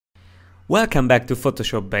Welcome back to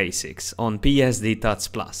Photoshop Basics on PSD Tuts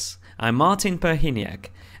Plus. I'm Martin Perhiniak,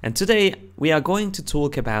 and today we are going to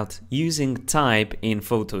talk about using type in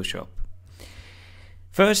Photoshop.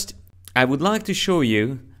 First, I would like to show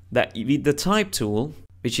you that with the type tool,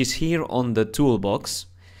 which is here on the toolbox,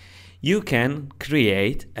 you can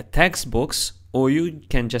create a text box, or you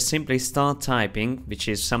can just simply start typing, which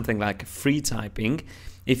is something like free typing.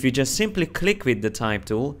 If you just simply click with the type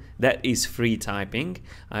tool, that is free typing.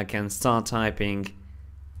 I can start typing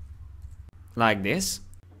like this.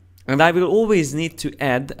 And I will always need to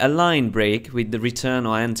add a line break with the return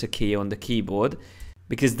or enter key on the keyboard,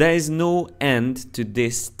 because there is no end to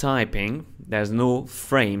this typing. There's no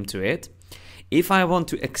frame to it. If I want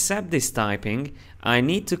to accept this typing, I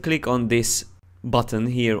need to click on this button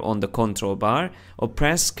here on the control bar, or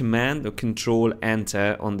press Command or Control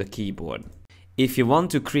Enter on the keyboard. If you want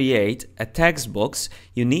to create a text box,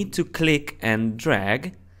 you need to click and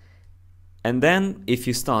drag, and then if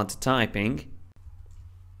you start typing,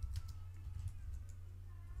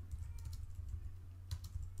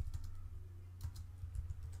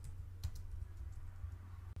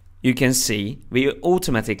 you can see we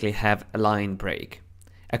automatically have a line break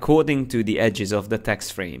according to the edges of the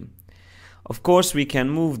text frame. Of course, we can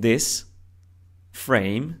move this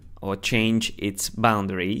frame or change its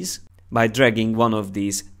boundaries by dragging one of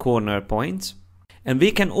these corner points. And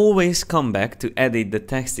we can always come back to edit the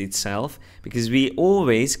text itself, because we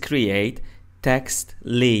always create text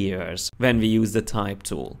layers when we use the type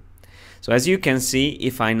tool. So as you can see,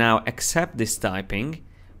 if I now accept this typing,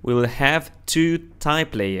 we will have two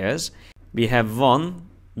type layers. We have one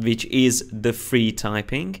which is the free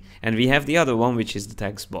typing, and we have the other one which is the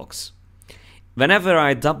text box. Whenever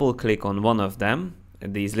I double click on one of them,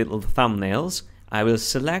 these little thumbnails, I will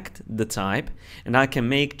select the type and I can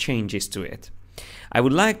make changes to it. I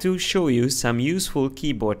would like to show you some useful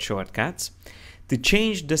keyboard shortcuts. To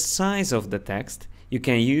change the size of the text, you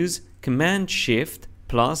can use Command-Shift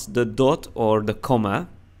plus the dot or the comma.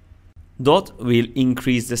 Dot will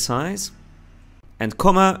increase the size and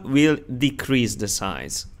comma will decrease the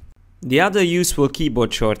size. The other useful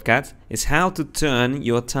keyboard shortcut is how to turn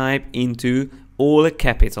your type into all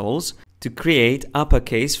capitals. To create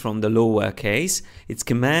uppercase from the lowercase, it's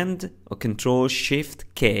Command or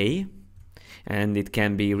Control-Shift-K, and it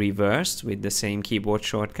can be reversed with the same keyboard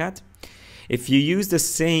shortcut. If you use the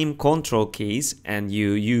same control keys and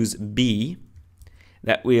you use B,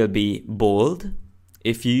 that will be bold.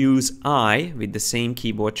 If you use I with the same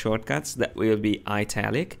keyboard shortcuts, that will be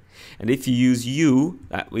italic. And if you use U,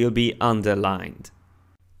 that will be underlined.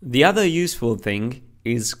 The other useful thing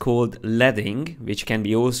is called leading, which can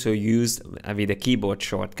be also used with a keyboard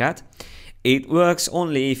shortcut. It works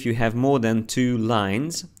only if you have more than two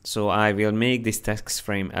lines. So I will make this text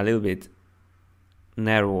frame a little bit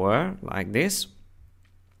narrower like this.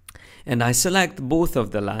 And I select both of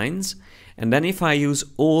the lines. And then if I use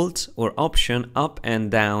Alt or Option up and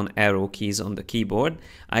down arrow keys on the keyboard,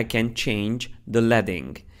 I can change the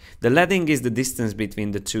leading. The leading is the distance between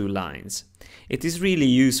the two lines. It is really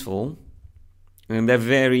useful and a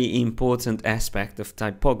very important aspect of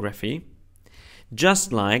typography,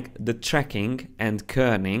 just like the tracking and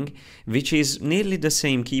kerning, which is nearly the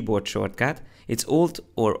same keyboard shortcut. It's Alt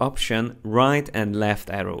or Option right and left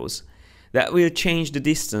arrows. That will change the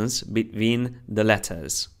distance between the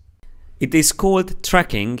letters. It is called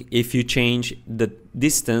tracking if you change the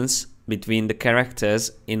distance between the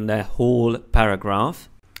characters in the whole paragraph,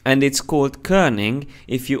 and it's called kerning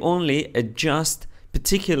if you only adjust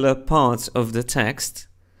particular parts of the text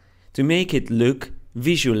to make it look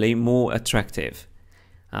visually more attractive.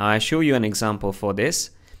 I show you an example for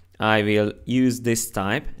this. I will use this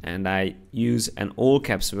type and I use an all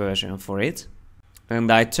caps version for it, and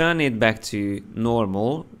I turn it back to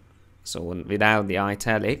normal, so without the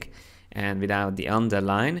italic and without the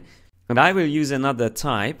underline, and I will use another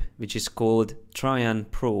type which is called Tryon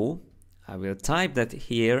Pro. I will type that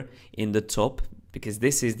here in the top, because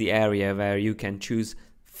this is the area where you can choose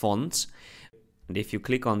fonts. And if you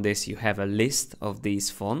click on this, you have a list of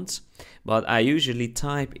these fonts, but I usually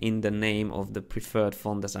type in the name of the preferred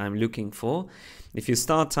font that I'm looking for. If you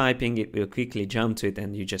start typing, it will quickly jump to it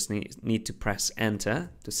and you just need to press Enter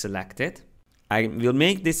to select it. I will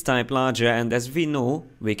make this type larger, and as we know,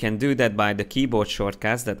 we can do that by the keyboard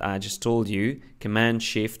shortcuts that I just told you,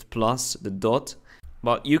 Command-Shift plus the dot.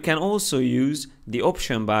 But you can also use the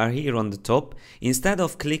option bar here on the top. Instead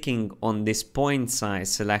of clicking on this point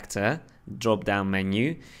size selector drop down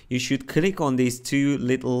menu, you should click on these two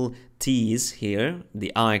little T's here,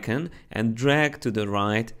 the icon, and drag to the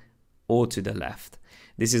right or to the left.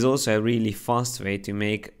 This is also a really fast way to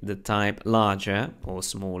make the type larger or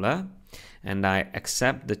smaller. and I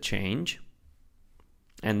accept the change.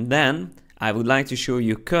 And then I would like to show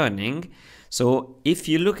you kerning. So if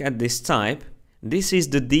you look at this type, this is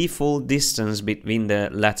the default distance between the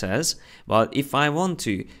letters. But if I want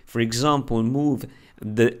to, for example, move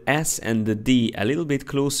the S and the D a little bit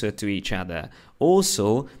closer to each other,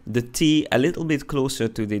 also the T a little bit closer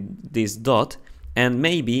to this dot, and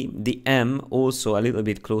maybe the M also a little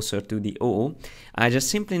bit closer to the O, I just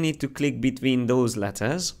simply need to click between those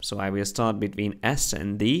letters. So I will start between S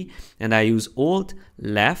and D, and I use Alt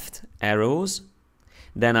left arrows.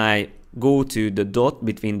 Then I go to the dot,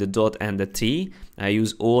 between the dot and the T. I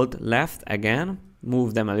use Alt left again,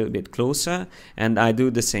 move them a little bit closer, and I do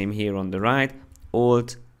the same here on the right,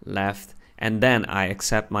 Alt left, and then I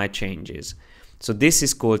accept my changes. So this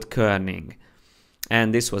is called kerning,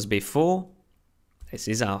 and this was before, this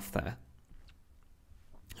is after.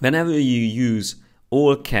 Whenever you use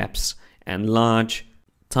all caps and large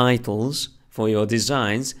titles for your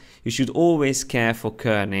designs, you should always care for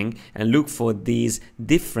kerning and look for these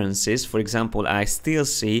differences. For example, I still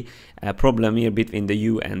see a problem here between the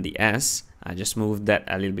U and the S. I just moved that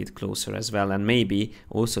a little bit closer as well, and maybe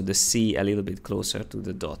also the C a little bit closer to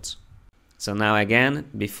the dot. So now again,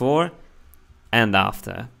 before and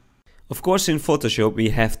after. Of course, in Photoshop we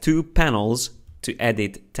have two panels to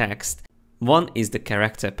edit text. One is the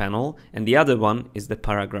character panel and the other one is the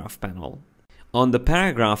paragraph panel. On the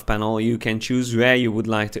paragraph panel, you can choose where you would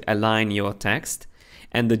like to align your text,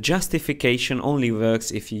 and the justification only works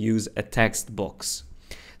if you use a text box.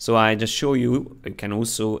 So I just show you, you can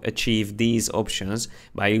also achieve these options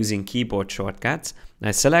by using keyboard shortcuts.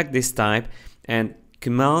 I select this type, and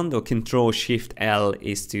Command or Control Shift L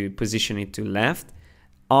is to position it to left,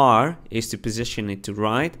 R is to position it to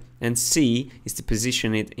right, and C is to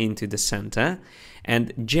position it into the center,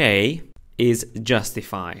 and J is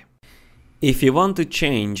justify. If you want to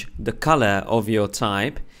change the color of your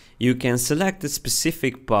type, you can select a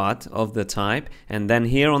specific part of the type, and then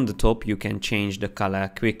here on the top you can change the color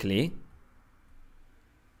quickly.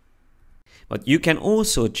 But you can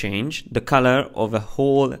also change the color of a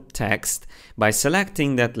whole text by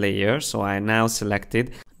selecting that layer. So I now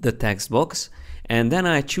selected the text box, and then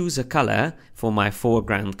I choose a color for my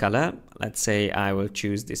foreground color. Let's say I will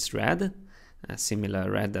choose this red, a similar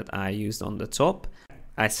red that I used on the top.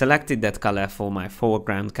 I selected that color for my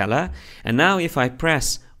foreground color, and now if I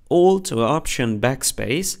press Alt or Option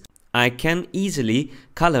Backspace, I can easily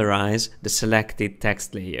colorize the selected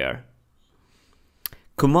text layer.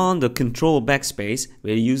 Command or Control Backspace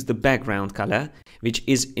will use the background color, which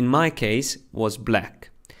is in my case was black.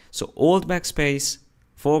 So Alt Backspace,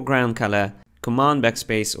 foreground color, Command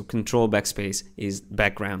Backspace or Control Backspace is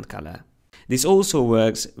background color. This also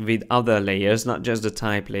works with other layers, not just the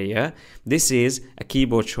type layer. This is a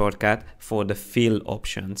keyboard shortcut for the fill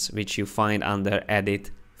options, which you find under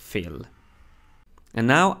Edit Fill. And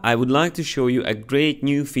now I would like to show you a great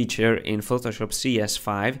new feature in Photoshop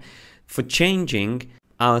CS5 for changing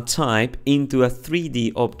our type into a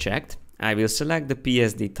 3D object. I will select the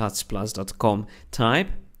psdtutsplus.com type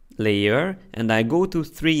layer, and I go to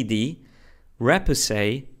 3D,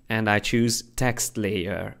 Repoussé, and I choose text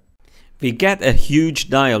layer. We get a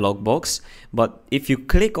huge dialog box, but if you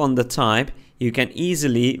click on the type, you can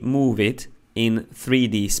easily move it in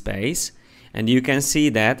 3D space, and you can see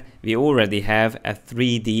that we already have a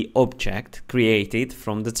 3D object created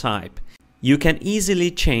from the type. You can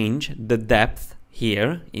easily change the depth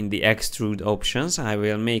here in the extrude options. I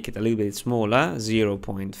will make it a little bit smaller,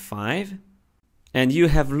 0.5, and you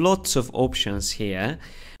have lots of options here,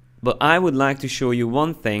 but I would like to show you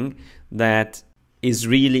one thing that is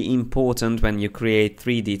really important when you create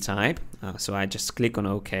 3D type. So I just click on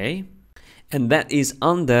OK, and that is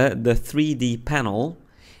under the 3D panel,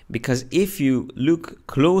 because if you look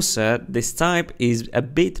closer, this type is a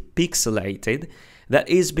bit pixelated. That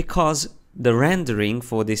is because the rendering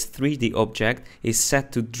for this 3D object is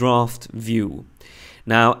set to draft view.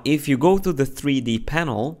 Now if you go to the 3D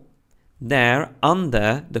panel, there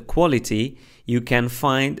under the quality you can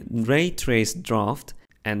find Ray Traced Draft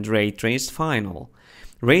and Ray Traced Final.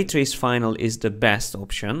 Ray Traced Final is the best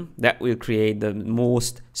option. That will create the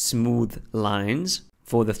most smooth lines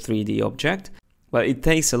for the 3D object, but it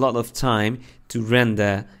takes a lot of time to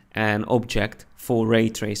render an object for Ray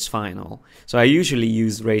Traced Final. So I usually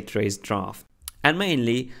use Ray Traced Draft. And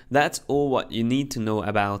mainly that's all what you need to know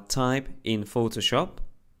about type in Photoshop.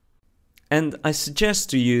 And I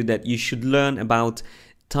suggest to you that you should learn about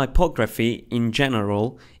typography in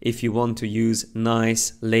general if you want to use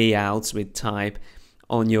nice layouts with type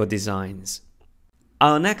on your designs.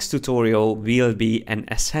 Our next tutorial will be an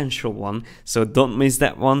essential one, so don't miss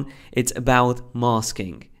that one. It's about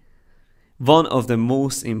masking. one of the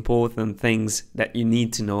most important things that you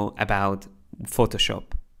need to know about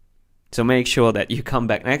Photoshop. So make sure that you come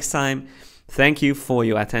back next time. Thank you for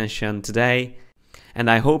your attention today, and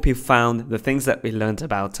I hope you found the things that we learned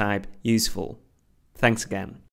about type useful. Thanks again.